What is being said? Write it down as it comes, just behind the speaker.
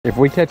If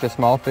we catch a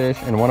small fish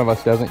and one of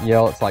us doesn't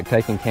yell, it's like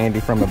taking candy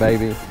from a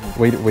baby.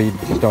 We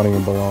just don't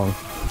even belong.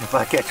 If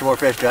I catch more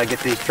fish, do I get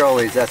these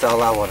trolleys? That's all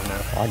I want to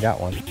know. I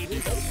got one.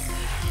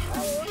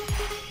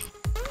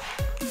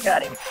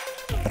 Got him.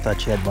 I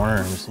thought you had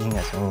worms. You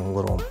got some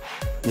little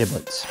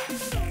giblets.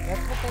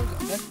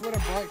 That's what a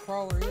bright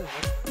crawler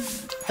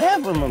is. They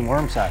have them in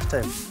worm size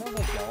too. No,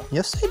 they don't.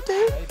 Yes, they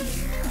do.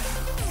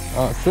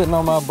 Sitting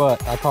on my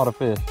butt, I caught a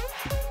fish.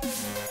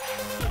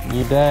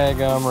 You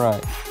daggum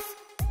right.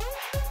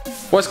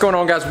 What's going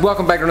on, guys?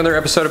 Welcome back to another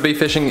episode of Bee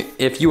Fishing.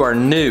 If you are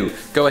new,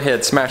 go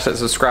ahead, smash that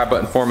subscribe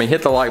button for me.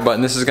 Hit the like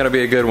button. This is going to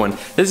be a good one.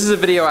 This is a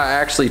video I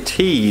actually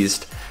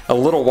teased a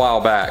little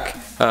while back.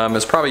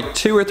 It's probably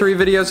 2 or 3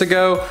 videos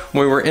ago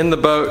when we were in the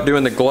boat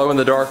doing the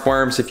glow-in-the-dark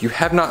worms. If you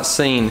have not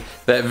seen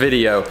that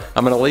video,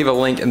 I'm going to leave a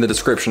link in the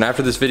description.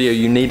 After this video,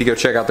 you need to go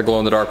check out the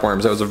glow-in-the-dark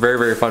worms. That was a very,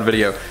 very fun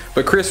video.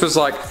 But Chris was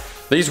like,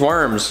 these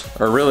worms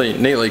are really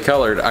neatly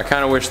colored. I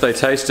kind of wish they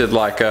tasted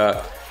like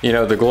you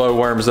know, the glow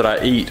worms that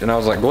I eat. And I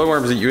was like, glow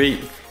worms that you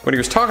eat? What he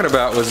was talking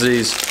about was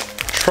these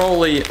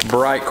Trolli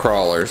bright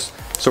crawlers.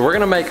 So we're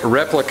gonna make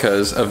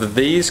replicas of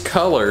these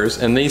colors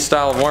and these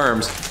style of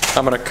worms.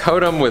 I'm gonna coat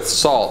them with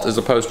salt as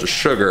opposed to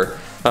sugar.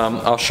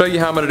 I'll show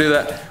you how I'm gonna do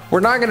that.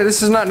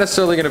 This is not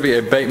necessarily gonna be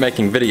a bait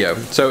making video.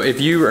 So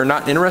if you are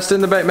not interested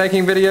in the bait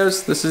making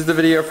videos, this is the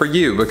video for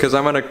you, because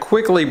I'm gonna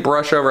quickly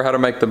brush over how to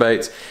make the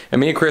baits.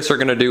 And me and Chris are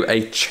gonna do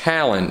a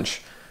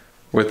challenge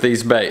with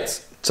these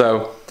baits.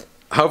 So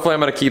hopefully I'm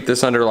gonna keep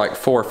this under like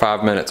 4 or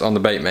 5 minutes on the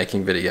bait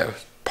making video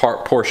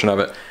portion of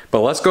it. But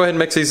let's go ahead and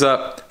mix these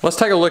up. Let's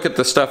take a look at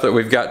the stuff that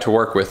we've got to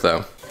work with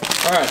though.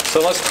 All right,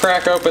 so let's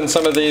crack open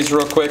some of these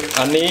real quick.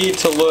 I need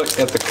to look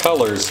at the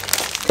colors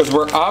because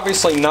we're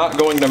obviously not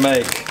going to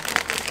make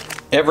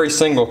every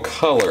single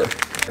color.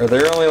 Are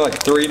there only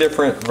like 3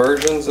 different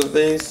versions of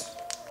these?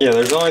 Yeah,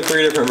 there's only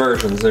 3 different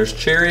versions. There's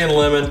cherry and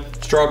lemon,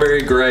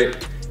 strawberry, grape,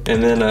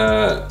 and then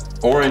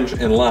orange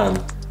and lime.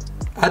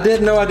 I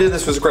didn't know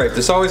this was grape.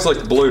 This always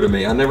looked blue to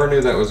me. I never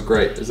knew that was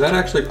grape. Is that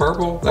actually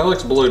purple? That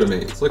looks blue to me.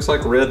 It looks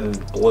like red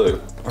and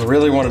blue. I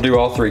really want to do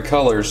all 3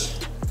 colors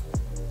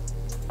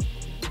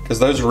because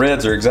those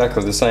reds are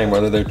exactly the same,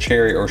 whether they're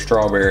cherry or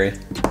strawberry.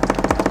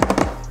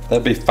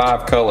 That'd be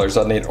 5 colors.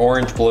 I'd need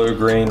orange, blue,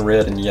 green,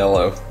 red, and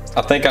yellow.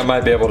 I think I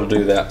might be able to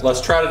do that.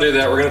 Let's try to do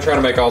that. We're gonna try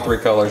to make all 3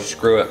 colors.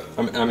 Screw it.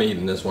 I'm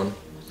eating this one.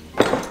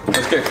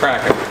 Let's get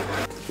cracking.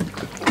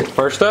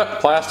 First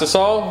up,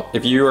 plastisol.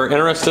 If you are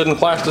interested in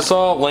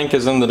plastisol, link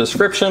is in the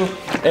description.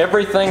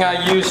 Everything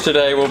I use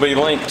today will be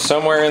linked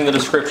somewhere in the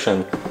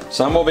description.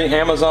 Some will be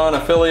Amazon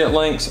affiliate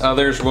links,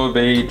 others will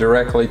be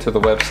directly to the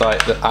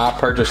website that I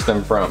purchased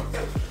them from.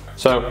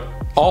 So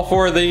all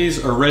 4 of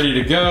these are ready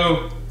to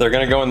go. They're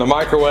gonna go in the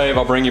microwave.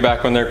 I'll bring you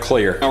back when they're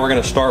clear. Now we're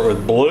gonna start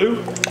with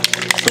blue.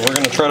 So we're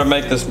gonna try to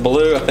make this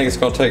blue. I think it's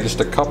gonna take just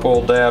a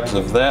couple dabs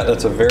of that.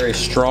 That's a very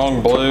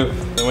strong blue.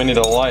 And we need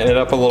to lighten it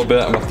up a little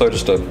bit. I'm gonna throw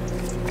just a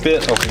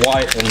bit of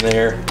white in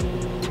there.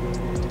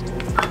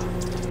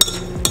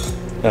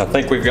 And I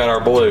think we've got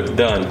our blue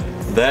done.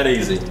 That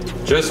easy.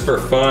 Just for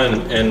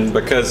fun and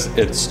because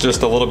it's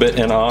just a little bit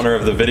in honor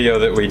of the video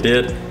that we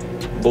did,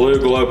 blue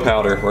glow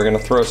powder. We're gonna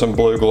throw some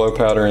blue glow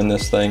powder in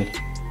this thing.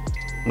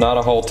 Not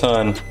a whole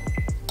ton,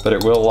 but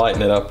it will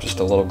lighten it up just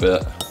a little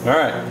bit. All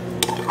right,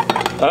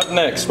 up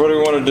next, what do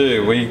we wanna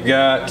do? We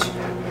got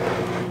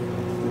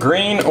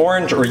green,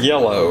 orange, or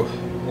yellow.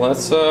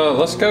 Let's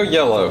go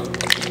yellow.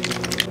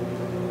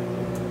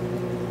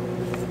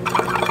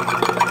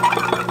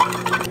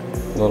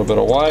 A little bit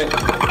of white.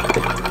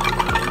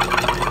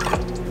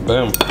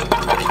 Boom.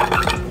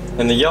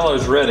 And the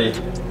yellow's ready.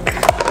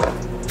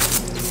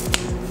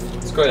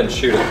 Let's go ahead and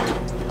shoot it.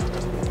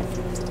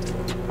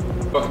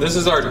 But this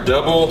is our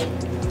double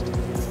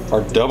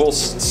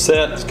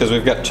set because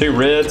we've got 2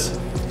 reds.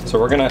 So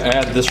we're gonna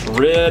add this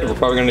red. We're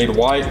probably gonna need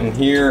white in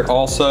here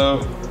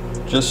also,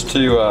 just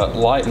to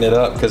lighten it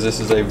up because this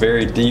is a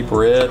very deep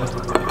red.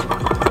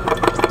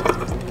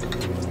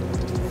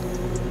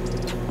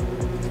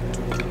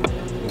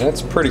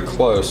 That's pretty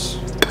close.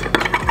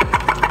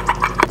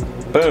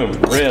 Boom,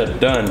 red,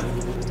 done.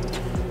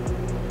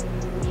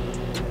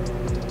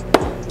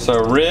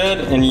 So red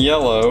and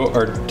yellow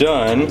are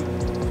done.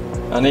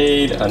 I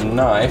need a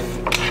knife.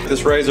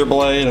 This razor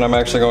blade, and I'm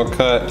actually gonna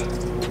cut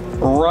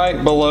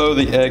right below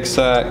the egg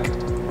sac,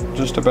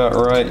 just about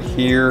right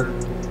here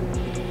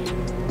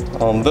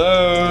on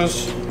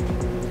those.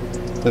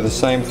 Do the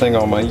same thing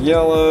on my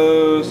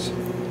yellows.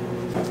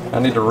 I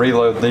need to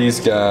reload these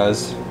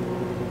guys.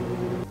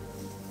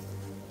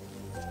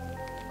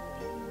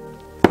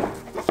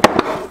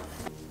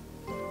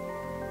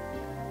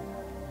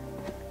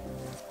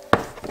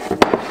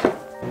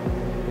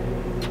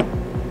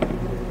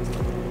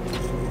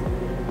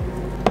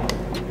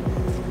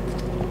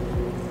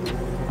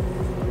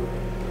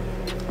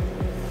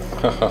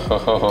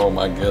 Oh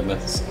my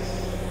goodness.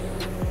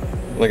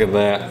 Look at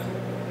that.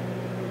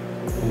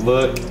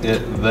 Look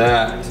at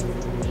that.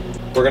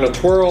 We're gonna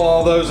twirl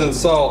all those in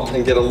salt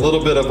and get a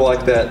little bit of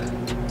like that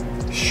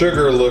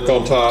sugar look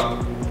on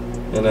top.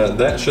 And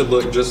that should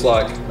look just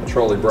like a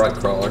Trolli bright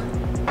crawler.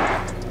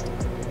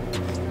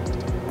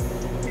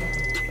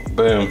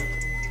 Boom.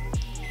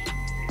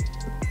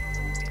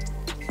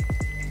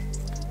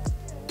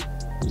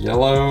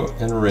 Yellow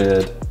and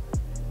red.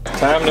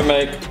 Time to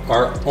make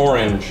our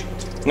orange.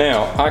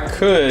 Now, I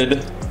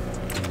could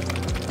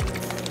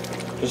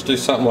just do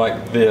something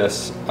like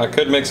this. I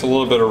could mix a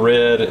little bit of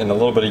red and a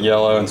little bit of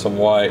yellow and some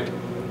white.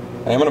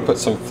 I'm gonna put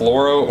some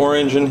fluoro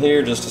orange in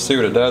here just to see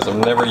what it does. I've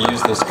never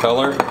used this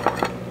color.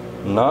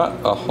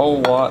 Not a whole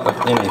lot of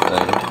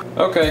anything.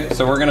 Okay,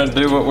 so we're gonna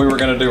do what we were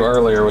gonna do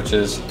earlier, which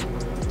is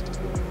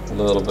a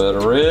little bit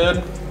of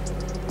red,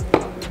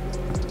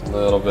 a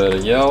little bit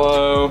of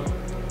yellow.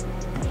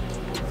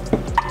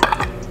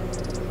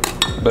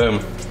 Boom.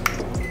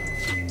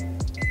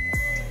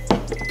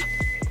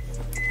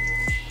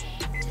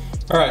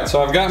 All right,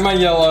 so I've got my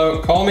yellow.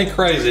 Call me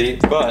crazy,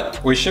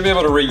 but we should be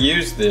able to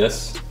reuse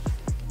this,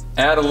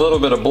 add a little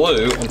bit of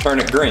blue, and turn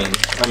it green.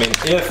 I mean,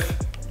 if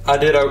I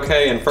did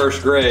okay in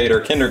first grade or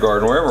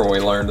kindergarten, wherever we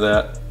learned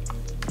that,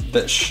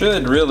 that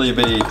should really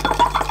be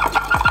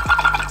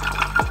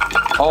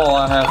all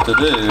I have to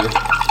do.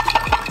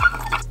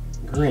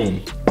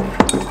 Green.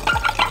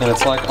 And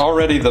it's like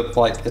already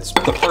it's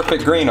the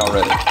perfect green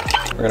already.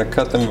 We're gonna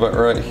cut them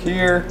right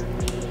here.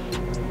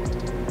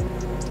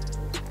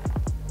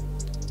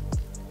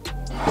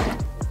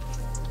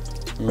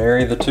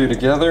 Marry the two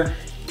together.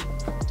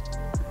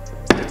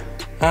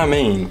 I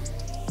mean,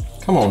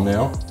 come on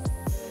now.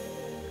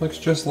 Looks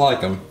just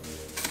like them.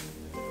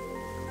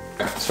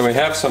 So we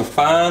have some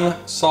fine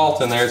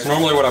salt in there. It's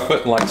normally what I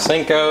put in like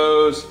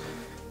Cincos,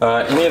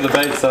 any of the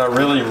baits that I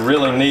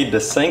really need to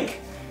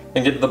sink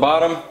and get to the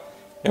bottom.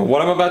 And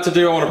what I'm about to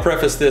do, I want to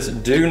preface this,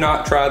 do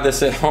not try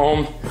this at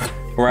home.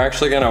 We're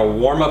actually gonna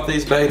warm up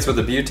these baits with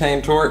a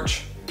butane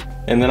torch,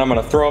 and then I'm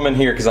gonna throw them in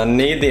here because I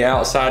need the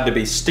outside to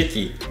be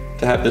sticky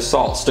to have this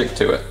salt stick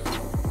to it.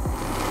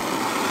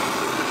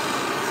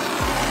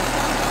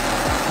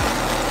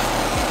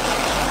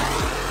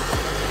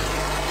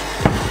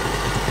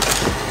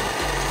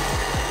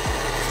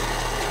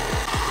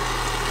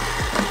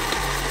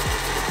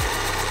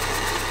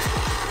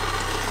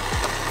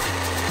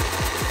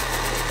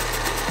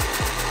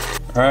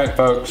 All right,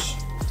 folks.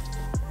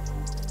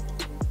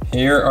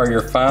 Here are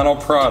your final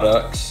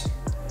products.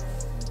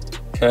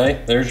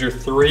 Okay, there's your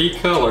 3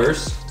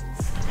 colors,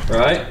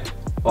 right?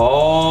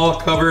 All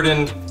covered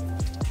in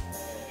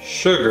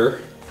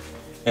sugar.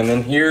 And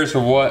then here's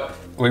what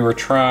we were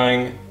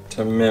trying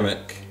to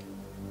mimic.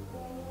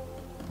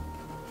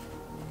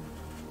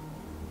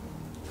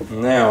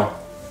 Now,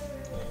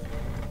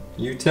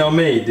 you tell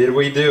me, did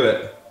we do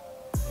it?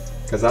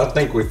 Because I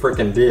think we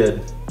freaking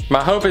did.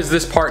 My hope is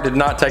this part did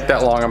not take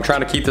that long. I'm trying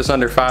to keep this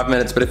under 5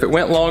 minutes, but if it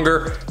went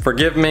longer,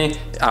 forgive me.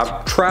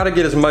 I'll try to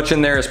get as much in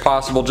there as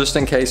possible just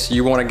in case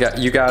you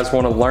guys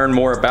want to learn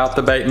more about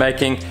the bait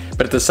making,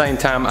 but at the same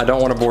time, I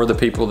don't want to bore the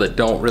people that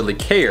don't really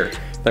care.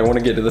 They want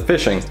to get to the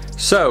fishing.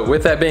 So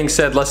with that being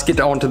said, let's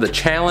get on to the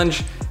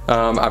challenge.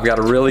 I've got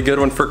a really good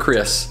one for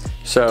Chris.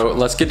 So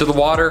let's get to the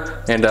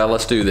water and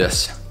let's do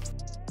this.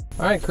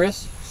 All right,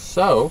 Chris,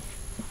 so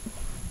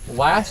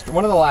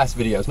one of the last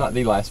videos, not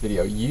the last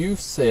video, you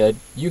said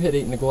you had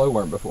eaten a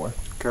glowworm before.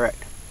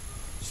 Correct.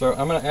 So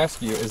I'm gonna ask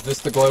you, is this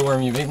the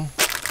glowworm you've eaten?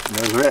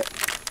 That's right.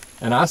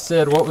 And I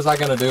said, what was I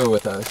gonna do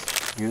with those?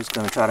 You're just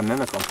gonna try to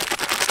mimic them.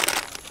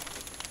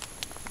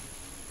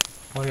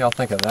 What do y'all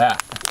think of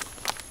that?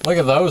 Look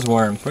at those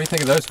worms. What do you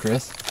think of those,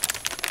 Chris?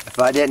 If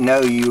I didn't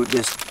know you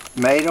just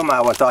made them, I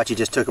would have thought you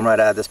just took them right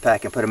out of this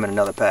pack and put them in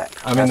another pack.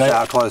 I mean, that's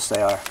how close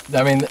they are.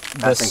 I mean,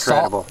 that's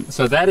incredible.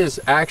 So that is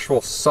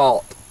actual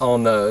salt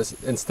on those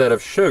instead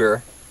of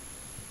sugar,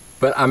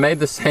 but I made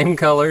the same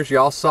colors.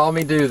 Y'all saw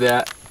me do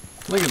that.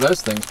 Look at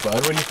those things, bud.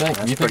 What do you think?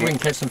 You think we can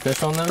catch some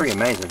fish on those? Pretty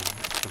amazing.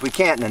 If we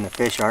can't, then the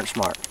fish aren't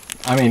smart.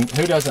 I mean,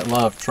 who doesn't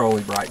love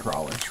Trolli bright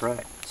crawlers? That's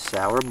right.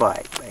 Sour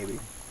bite, baby.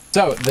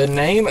 So the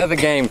name of the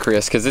game,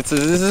 Chris, because this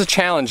is a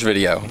challenge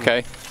video,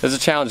 okay? This is a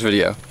challenge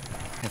video.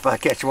 If I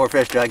catch more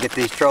fish, do I get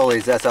these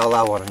Trollis? That's all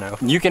I want to know.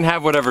 You can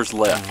have whatever's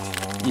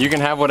left. You can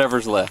have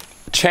whatever's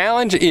left.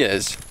 Challenge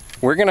is,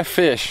 we're gonna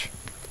fish,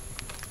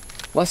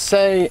 let's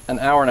say an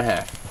hour and a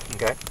half.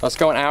 Okay. Let's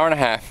go an hour and a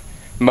half.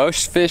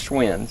 Most fish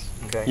wins.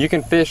 Okay. You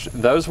can fish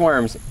those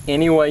worms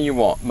any way you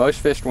want. Most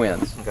fish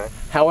wins. Okay.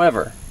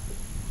 However,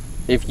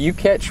 if you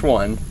catch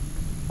one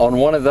on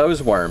one of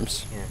those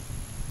worms, yeah,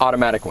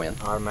 automatic win.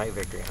 Automatic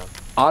victory, huh?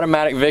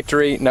 Automatic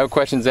victory, no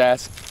questions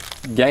asked.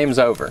 Game's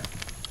over.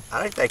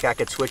 I don't think I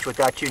could switch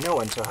without you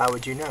knowing, so how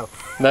would you know?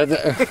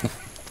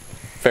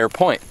 Fair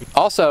point.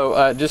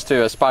 Also, just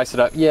to spice it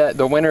up, yeah,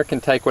 the winner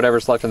can take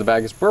whatever's left in the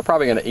bag. We're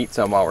probably going to eat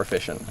some while we're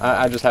fishing.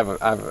 I just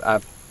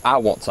have I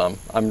want some,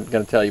 I'm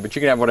going to tell you, but you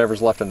can have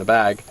whatever's left in the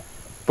bag.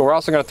 But we're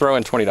also going to throw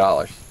in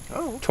 $20.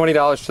 Oh.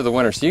 $20 to the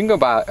winner, so you can go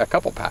buy a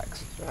couple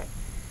packs. That's right.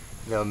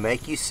 They'll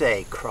make you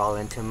say, crawl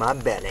into my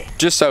belly.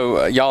 Just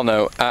so y'all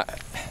know,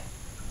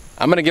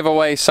 I'm going to give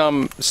away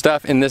some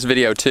stuff in this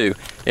video too.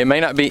 It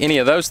may not be any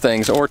of those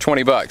things or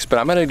 20 bucks, but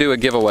I'm going to do a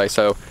giveaway,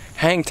 so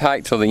hang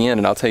tight till the end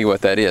and I'll tell you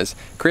what that is.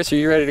 Chris, are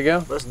you ready to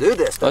go? Let's do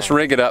this. Let's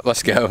rig it up.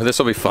 Let's go. This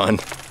will be fun.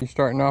 You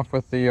starting off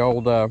with the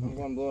old... I'm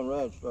going blue and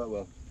red, start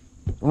with.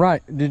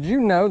 Right. Did you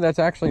know that's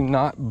actually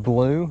not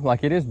blue?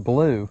 Like, it is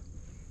blue.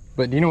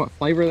 But do you know what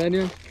flavor that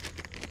is?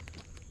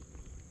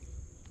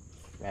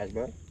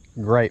 Raspberry?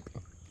 Grape.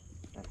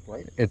 That's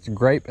grape. It's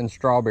grape and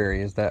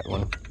strawberry is that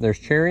one. There's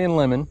cherry and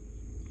lemon,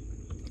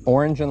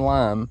 orange and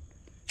lime,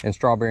 and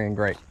strawberry and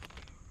grape.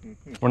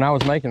 When I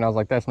was making it, I was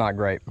like, that's not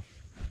grape.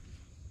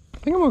 I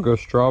think I'm gonna go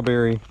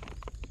strawberry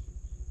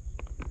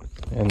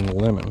and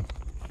lemon.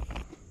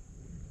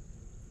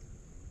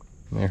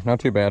 There, not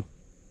too bad.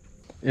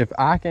 If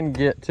I can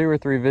get two or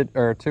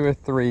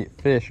three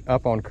fish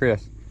up on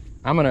Chris,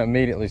 I'm gonna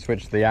immediately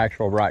switch to the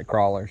actual bright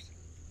crawlers.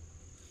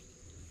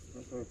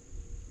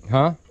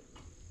 Huh?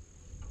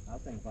 I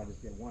think if I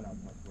just get one, I'll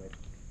quit.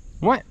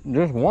 What?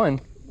 Just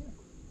one? Yeah.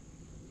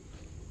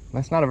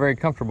 That's not a very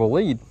comfortable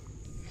lead.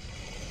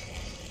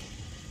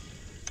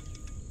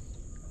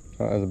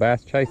 Oh, it was a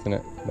bass chasing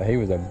it, but he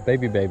was a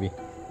baby.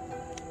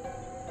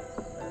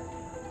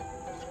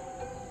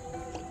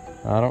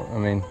 I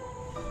mean,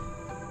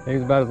 he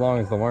was about as long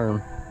as the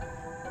worm.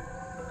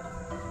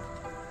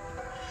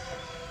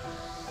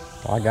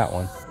 Oh, I got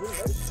one.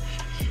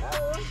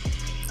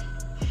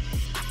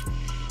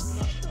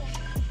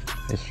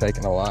 He's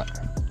shaking a lot.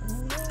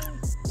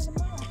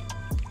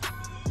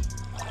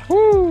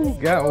 Woo!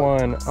 Got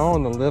one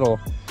on the little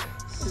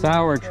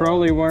sour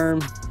Trolli worm.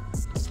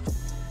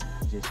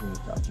 Just when you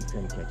thought you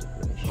couldn't catch a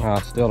fish.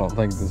 I still don't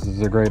think this is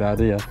a great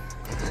idea.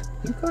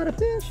 You caught a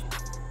fish?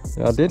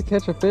 I did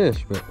catch a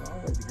fish, but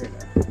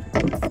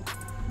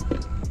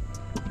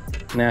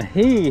now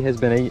he has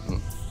been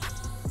eating.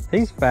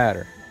 He's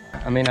fatter.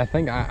 I mean, I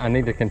think I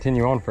need to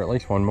continue on for at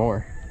least one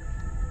more.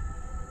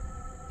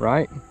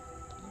 Right?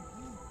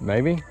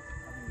 Maybe?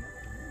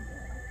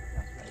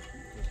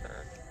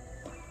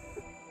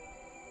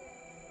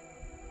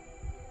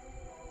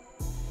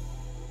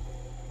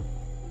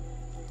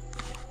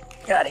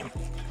 Got him.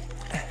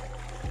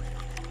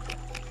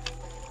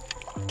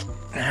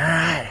 All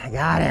right, I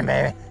got him,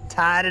 baby.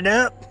 Tied it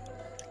up.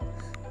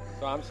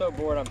 So I'm so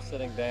bored I'm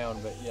sitting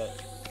down, but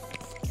yet,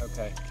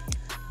 okay.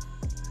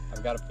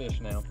 I've got a fish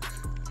now.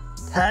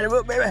 Tied him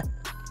up, baby.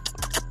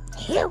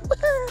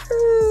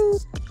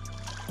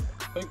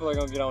 People are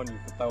gonna get on you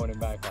for throwing him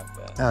back like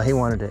that. Oh, he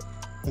wanted it.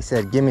 He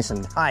said, give me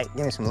some height,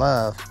 give me some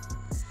love.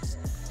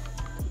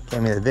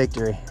 Give me the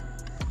victory.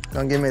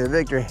 Don't give me the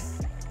victory.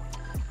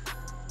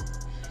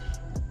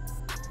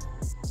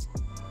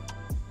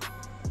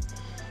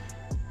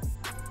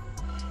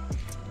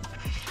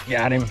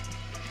 Got him.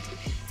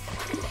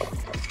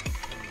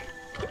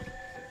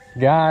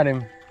 Got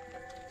him.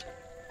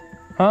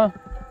 Huh?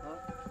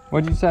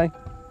 What'd you say?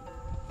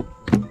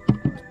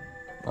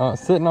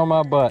 Sitting on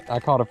my butt, I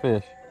caught a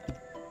fish.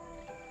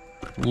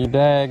 You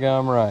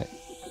daggum right.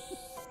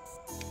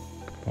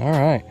 All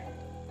right.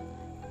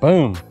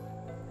 Boom.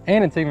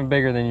 And it's even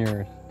bigger than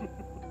yours.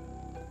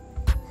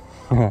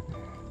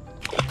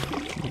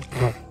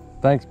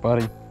 Thanks,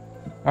 buddy.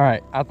 All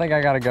right, I think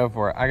I gotta go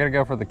for it. I gotta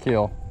go for the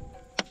kill.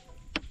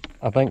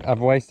 I think I've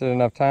wasted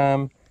enough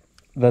time.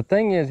 The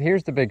thing is,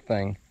 here's the big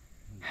thing.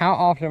 How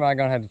often am I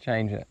gonna have to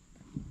change it?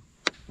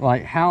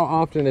 Like, how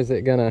often is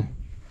it gonna?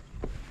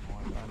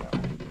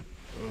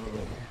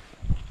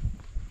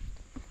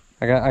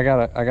 I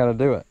gotta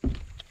do it.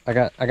 I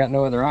got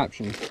no other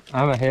options.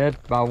 I'm ahead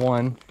by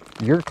one.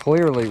 You're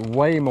clearly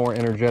way more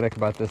energetic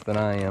about this than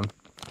I am.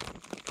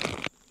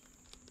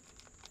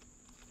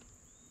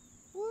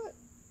 What?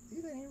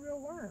 These ain't even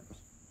real worms.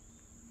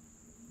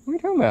 What are you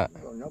talking about?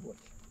 Real nublets.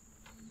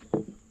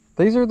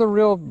 These are the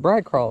real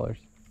bright crawlers.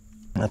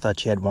 I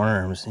thought you had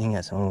worms. You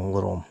got some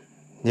little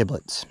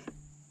niblets.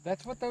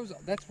 That's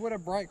what a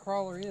bright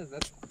crawler is.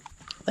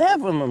 They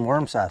have them in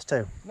worm size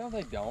too. No,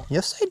 they don't.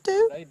 Yes, they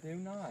do. They do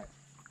not.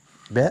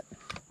 Bet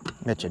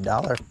you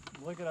 $1.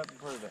 Look it up and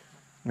prove it.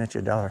 Bet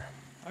you $1.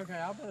 Okay,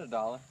 I'll bet $1.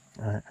 All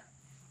right.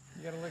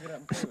 You gotta look it up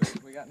and prove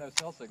it. We got no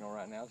cell signal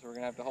right now, so we're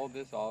gonna have to hold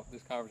this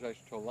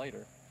conversation till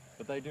later.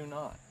 But they do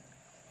not.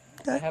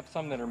 Okay. They have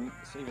some that are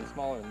even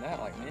smaller than that,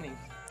 like minis.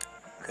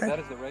 But Okay. that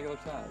is the regular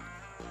size.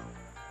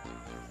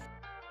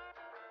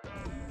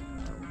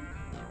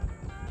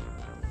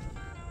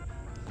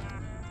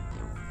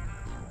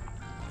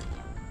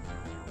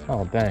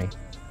 Oh dang.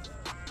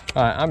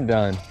 Alright, I'm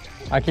done.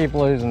 I keep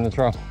losing the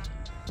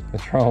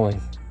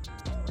trolleys.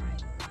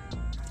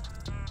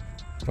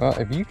 Well,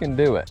 if you can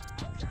do it,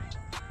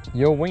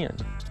 you'll win.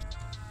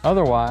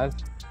 Otherwise,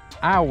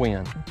 I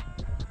win.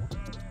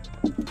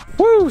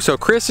 Woo! So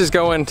Chris is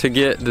going to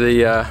get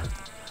the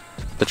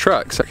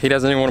truck. So he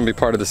doesn't even want to be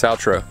part of this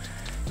outro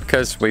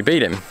because we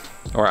beat him,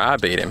 or I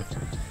beat him,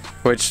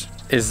 which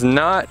is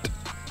not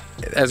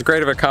as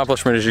great of an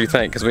accomplishment as you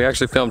think, because we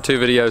actually filmed 2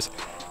 videos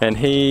and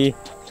he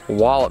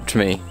walloped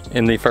me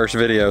in the first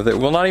video that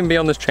will not even be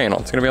on this channel.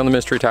 It's gonna be on the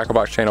Mystery Tackle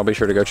Box channel. Be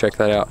sure to go check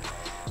that out.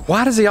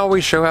 Why does he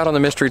always show out on the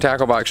Mystery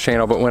Tackle Box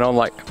channel, but when on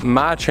like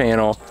my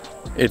channel,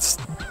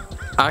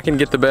 I can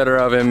get the better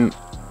of him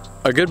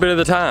a good bit of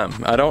the time?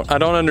 I don't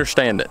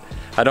understand it.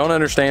 I don't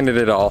understand it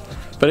at all.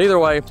 But either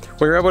way,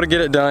 we were able to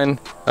get it done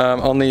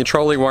on the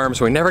Trolli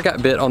worms. We never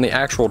got bit on the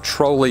actual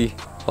Trolli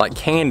like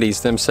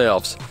candies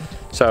themselves.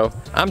 So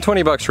I'm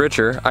 20 bucks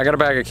richer. I got a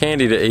bag of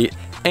candy to eat.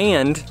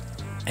 And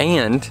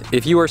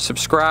if you are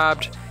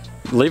subscribed,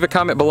 leave a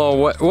comment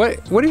below.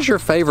 What is your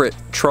favorite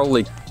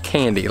Trolli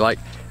candy? Like,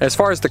 as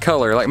far as the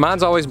color, like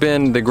mine's always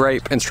been the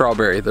grape and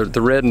strawberry,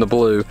 the red and the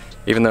blue,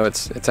 even though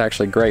it's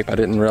actually grape. I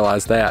didn't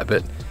realize that,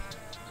 but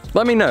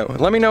let me know.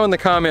 Let me know in the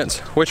comments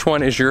which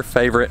one is your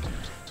favorite.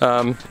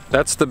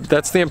 That's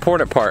the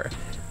important part.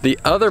 The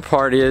other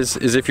part is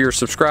if you're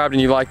subscribed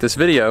and you like this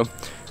video,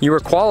 you are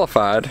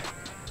qualified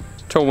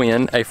to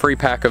win a free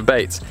pack of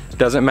baits.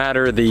 Doesn't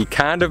matter the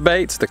kind of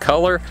baits, the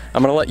color,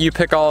 I'm gonna let you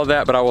pick all of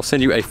that, but I will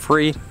send you a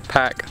free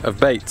pack of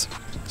baits.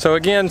 So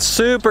again,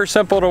 super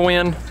simple to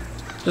win.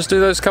 Just do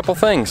those couple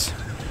things.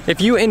 If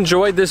you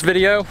enjoyed this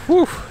video,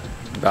 whew,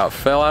 about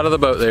fell out of the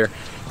boat there.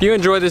 If you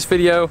enjoyed this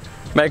video,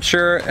 make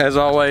sure, as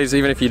always,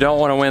 even if you don't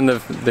wanna win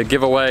the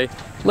giveaway,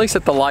 at least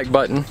hit the like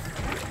button.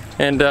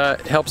 And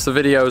it helps the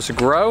videos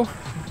grow,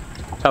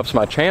 helps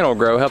my channel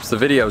grow, helps the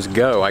videos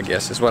go, I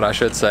guess is what I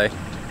should say.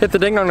 Hit the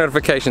ding dong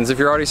notifications if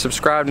you're already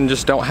subscribed and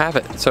just don't have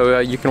it, so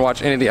you can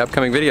watch any of the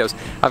upcoming videos.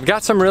 I've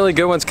got some really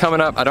good ones coming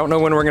up. I don't know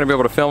when we're gonna be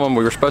able to film them.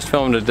 We were supposed to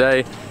film them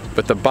today,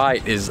 but the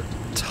bite is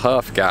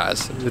tough,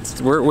 guys.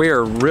 We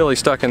are really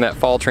stuck in that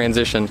fall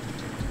transition.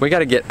 We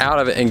gotta get out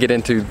of it and get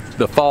into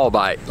the fall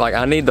bite. Like,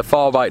 I need the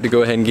fall bite to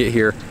go ahead and get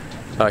here,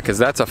 because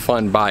that's a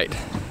fun bite.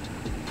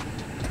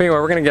 But anyway,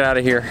 we're gonna get out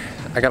of here.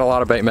 I got a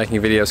lot of bait making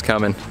videos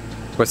coming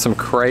with some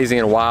crazy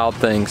and wild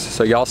things.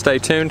 So y'all stay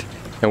tuned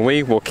and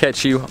we will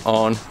catch you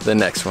on the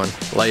next one.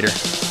 Later.